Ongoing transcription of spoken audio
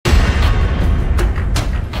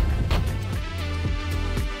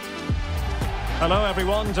Hello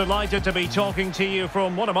everyone, delighted to be talking to you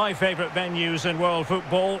from one of my favourite venues in world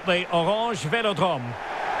football, the Orange Velodrome.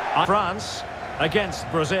 France against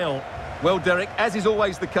Brazil. Well, Derek, as is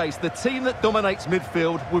always the case, the team that dominates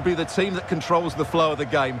midfield will be the team that controls the flow of the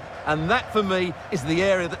game. And that, for me, is the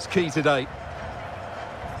area that's key today.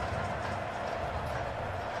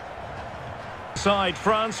 Side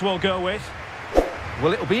France will go with.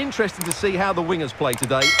 Well, it'll be interesting to see how the wingers play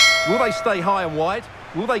today. Will they stay high and wide?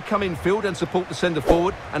 Will they come in field and support the centre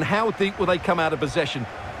forward? And how deep will they come out of possession?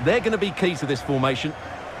 They're going to be key to this formation.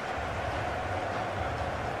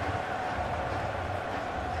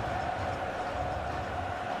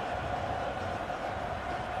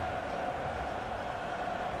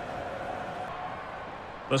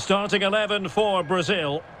 The starting 11 for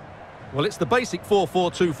Brazil. Well, it's the basic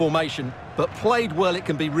 4-4-2 formation, but played well it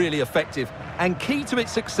can be really effective. And key to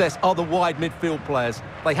its success are the wide midfield players.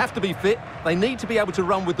 They have to be fit, they need to be able to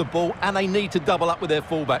run with the ball, and they need to double up with their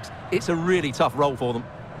fullbacks. It's a really tough role for them.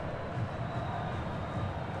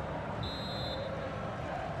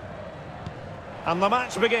 And the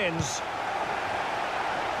match begins.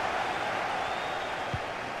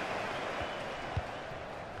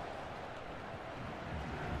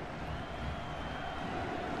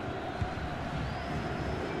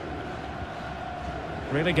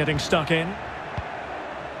 Really getting stuck in.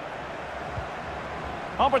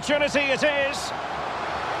 Opportunity it is.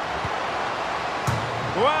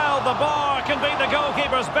 Well, the bar can be the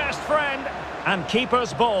goalkeeper's best friend. And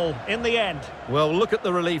keeper's ball in the end. Well, look at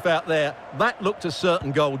the relief out there. That looked a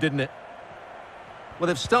certain goal, didn't it? Well,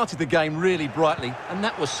 they've started the game really brightly, and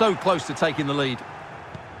that was so close to taking the lead.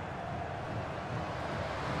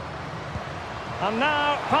 And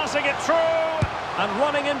now passing it through and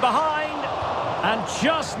running in behind. And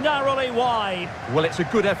just narrowly wide. Well, it's a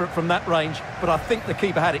good effort from that range, but I think the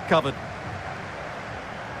keeper had it covered.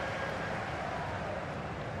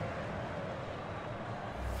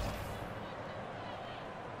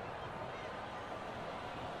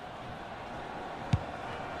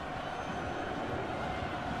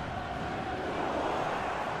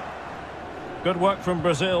 Good work from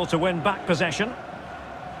Brazil to win back possession.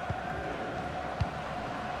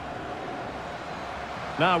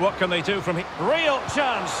 Now what can they do from here? Real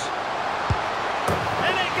chance.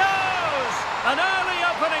 In it goes! An early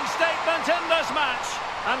opening statement in this match.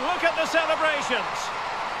 And look at the celebrations.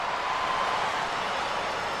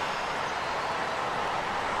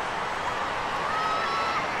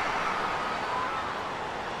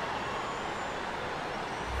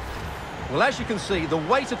 Well, as you can see, the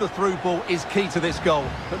weight of the through ball is key to this goal.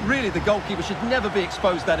 But really, the goalkeeper should never be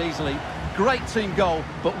exposed that easily. Great team goal,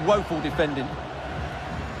 but woeful defending.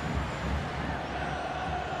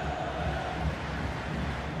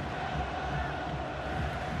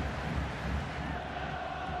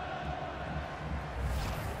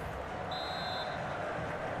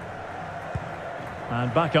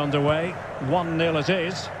 And back underway. 1-0 it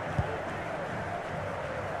is.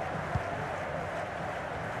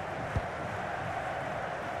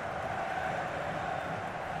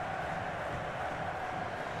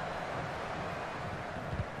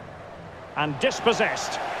 And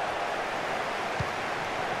dispossessed.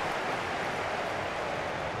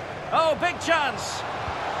 Oh, big chance.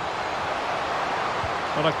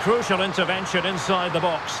 Well, a crucial intervention inside the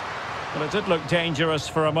box. Well, it did look dangerous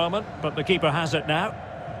for a moment, but the keeper has it now.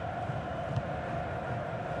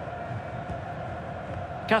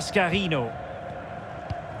 Cascarino.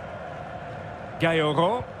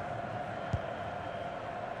 Gaillero.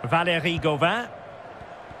 Valérie Gauvin.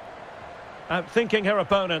 Outthinking her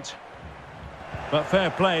opponent. But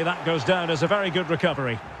fair play, that goes down as a very good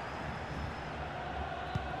recovery.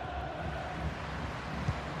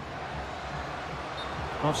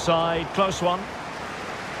 Offside, close one.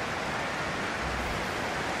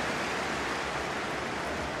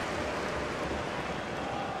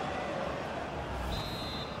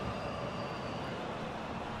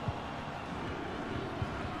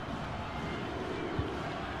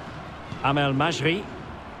 Amel Majri.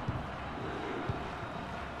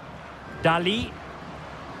 Dali.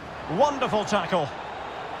 Wonderful tackle.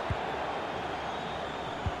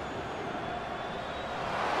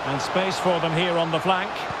 And space for them here on the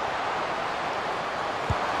flank.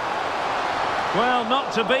 Well,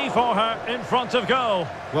 not to be for her in front of goal.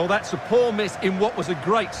 Well, that's a poor miss in what was a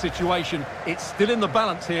great situation. It's still in the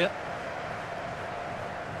balance here.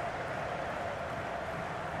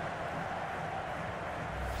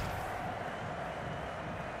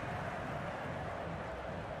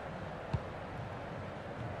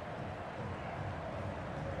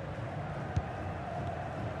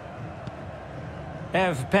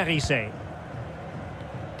 Eve Perisset.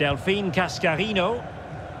 Delphine Cascarino.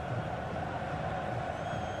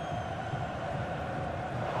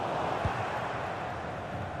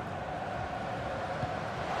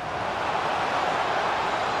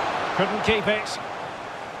 Couldn't keep it.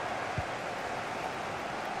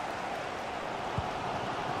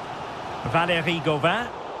 Valérie Gauvin.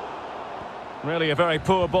 Really a very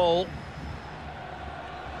poor ball.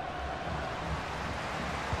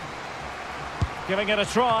 Giving it a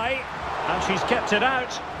try, and she's kept it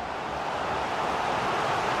out.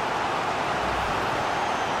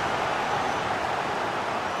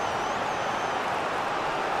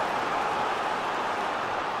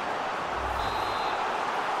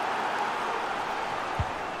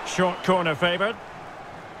 Short corner favoured.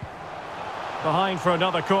 Behind for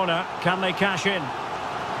another corner. Can they cash in?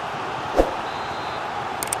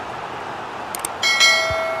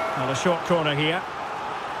 Well, a short corner here.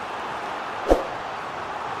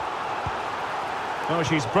 Oh,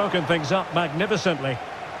 she's broken things up magnificently.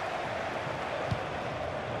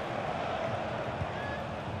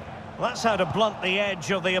 That's how to blunt the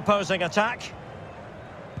edge of the opposing attack.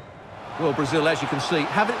 Well, Brazil, as you can see,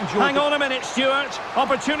 haven't enjoyed... Hang on a minute, Stuart.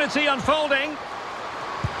 Opportunity unfolding.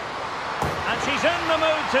 And she's in the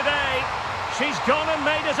mood today. She's gone and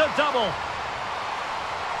made it a double.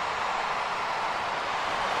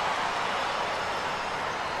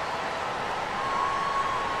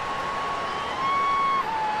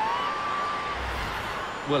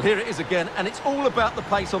 Well, here it is again, and it's all about the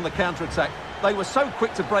pace on the counter-attack. They were so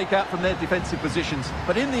quick to break out from their defensive positions,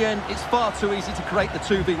 but in the end, it's far too easy to create the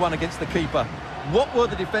 2v1 against the keeper. What were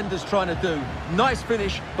the defenders trying to do? Nice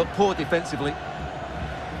finish, but poor defensively.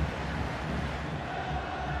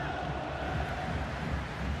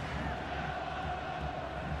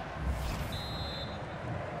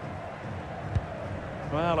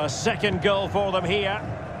 Well, a second goal for them here.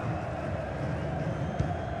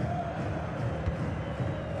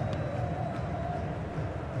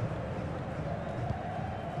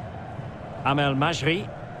 Amel Majri.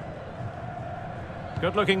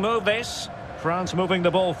 Good-looking move, this. France moving the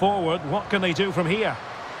ball forward. What can they do from here?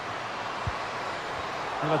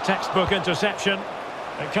 Well, a textbook interception.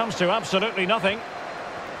 It comes to absolutely nothing.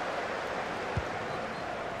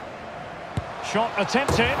 Shot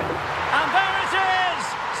attempted. And there it is!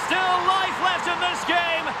 Still life left in this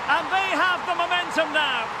game, and they have the momentum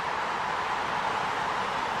now.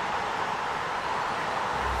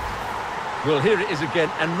 Well, here it is again,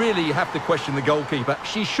 and really you have to question the goalkeeper.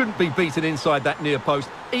 She shouldn't be beaten inside that near post,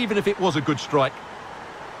 even if it was a good strike.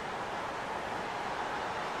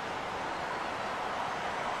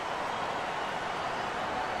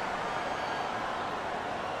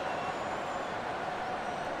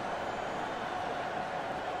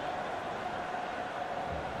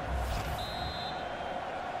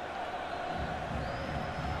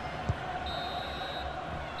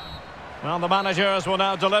 Well, the managers will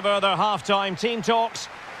now deliver their half-time team talks.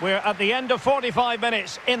 We're at the end of 45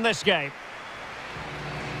 minutes in this game.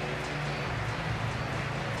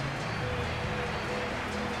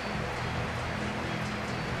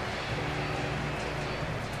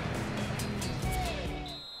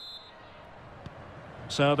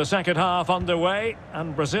 So the second half underway,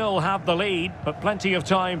 and Brazil have the lead, but plenty of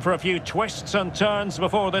time for a few twists and turns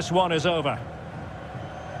before this one is over.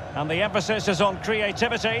 And the emphasis is on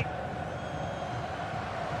creativity.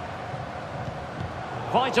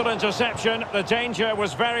 Vital interception, the danger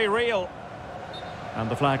was very real.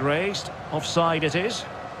 And the flag raised, offside it is.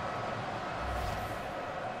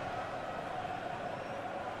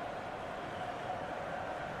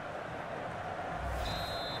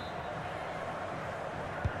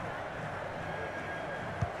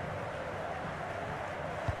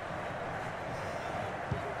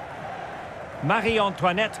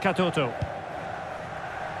 Marie-Antoinette Katoto.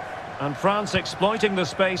 And France exploiting the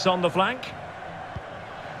space on the flank.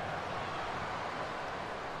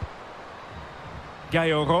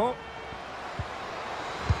 Gayoro.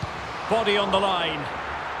 Body on the line.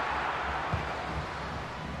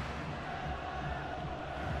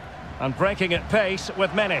 And breaking at pace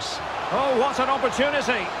with menace. Oh, what an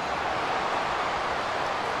opportunity.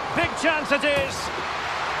 Big chance it is.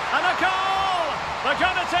 And a goal! They're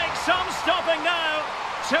going to take some stopping now.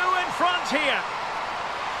 2 in front here.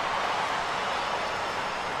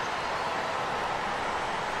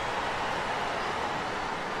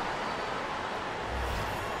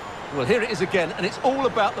 Well, here it is again, and it's all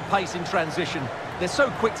about the pace in transition. They're so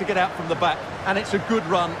quick to get out from the back, and it's a good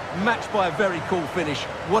run, matched by a very cool finish.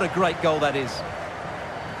 What a great goal that is.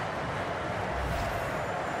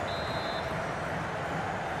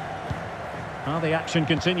 Well, the action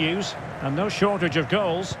continues, and no shortage of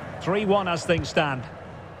goals. 3-1 as things stand.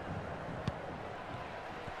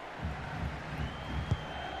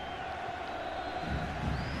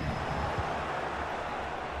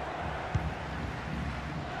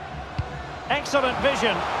 Excellent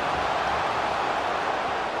vision.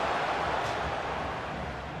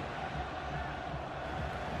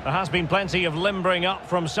 There has been plenty of limbering up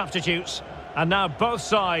from substitutes. And now both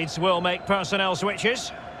sides will make personnel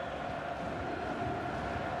switches.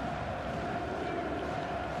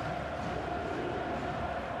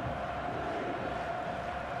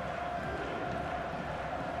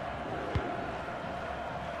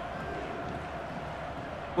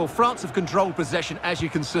 Well, France have controlled possession, as you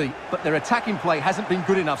can see, but their attacking play hasn't been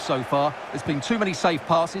good enough so far. There's been too many safe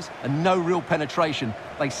passes and no real penetration.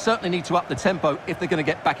 They certainly need to up the tempo if they're going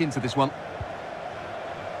to get back into this one.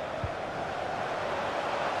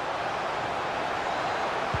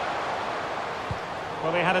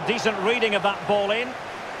 Well, they had a decent reading of that ball in.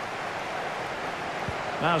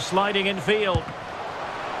 Now sliding in field.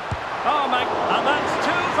 Oh, my... And that's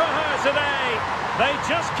two for her today. They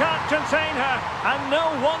just can't contain her. And no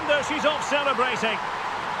wonder she's off celebrating.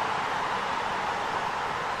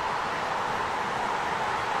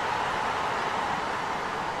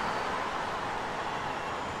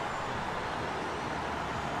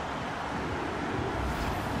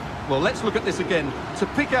 Well, let's look at this again. To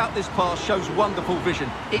pick out this pass shows wonderful vision.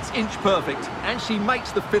 It's inch perfect, and she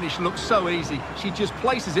makes the finish look so easy. She just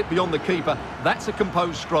places it beyond the keeper. That's a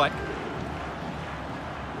composed strike.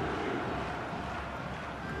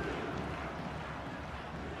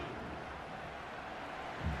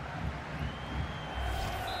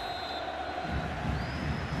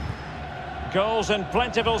 Goals in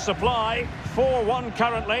plentiful supply. 4-1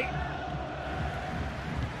 currently.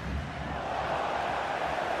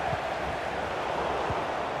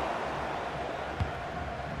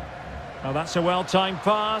 Oh, that's a well-timed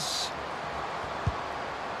pass.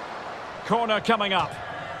 Corner coming up.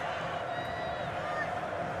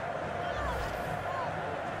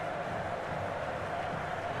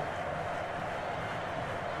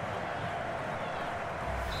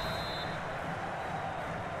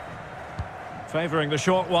 Favouring the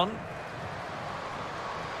short one.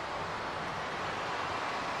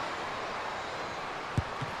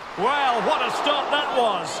 Well, what a stop that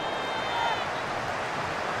was.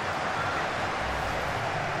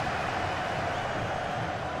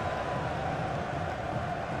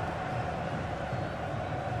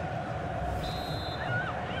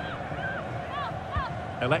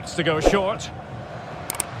 Elects to go short.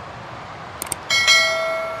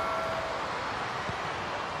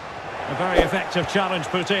 A very effective challenge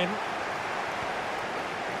put in.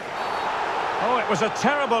 Oh, it was a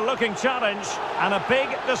terrible-looking challenge, and a big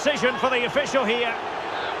decision for the official here.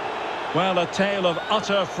 Well, a tale of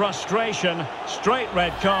utter frustration, straight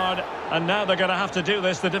red card, and now they're going to have to do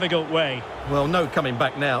this the difficult way. Well, no coming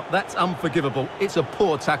back now. That's unforgivable. It's a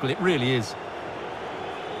poor tackle, it really is.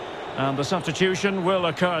 And the substitution will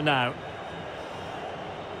occur now.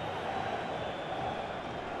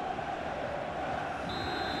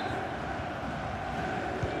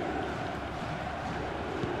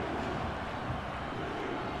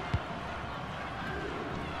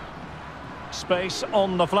 Space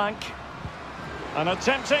on the flank. And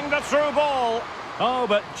attempting the through ball. Oh,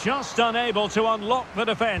 but just unable to unlock the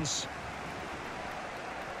defence.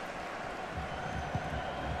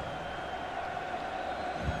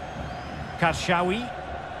 Kashawi.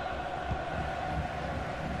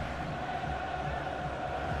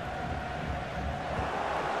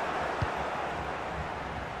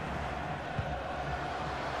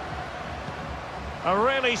 A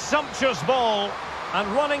really sumptuous ball. And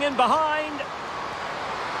running in behind.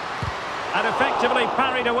 And effectively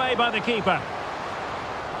parried away by the keeper.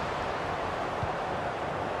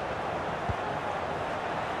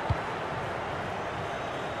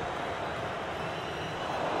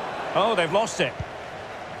 Oh, they've lost it.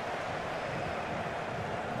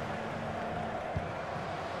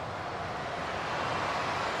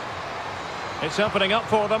 It's opening up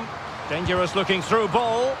for them. Dangerous looking through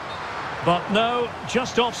ball. But no,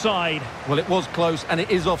 just offside. Well, it was close, and it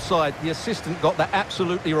is offside. The assistant got that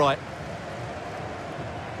absolutely right.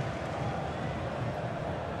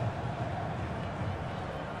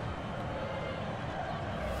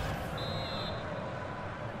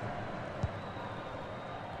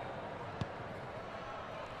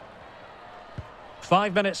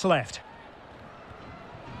 Five minutes left.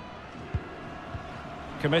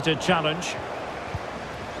 Committed challenge.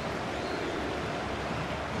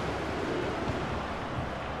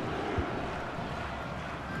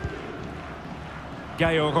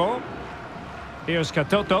 Gayoro. Here's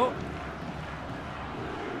Katoto.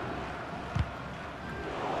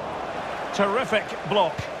 Terrific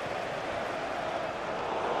block.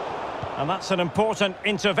 And that's an important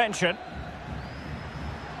intervention.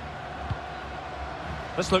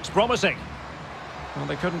 This looks promising. Well,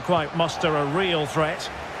 they couldn't quite muster a real threat.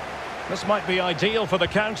 This might be ideal for the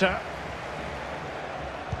counter.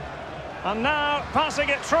 And now, passing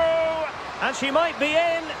it through, and she might be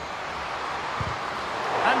in.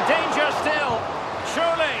 And danger still,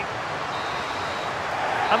 surely.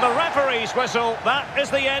 And the referee's whistle, that is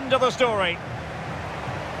the end of the story.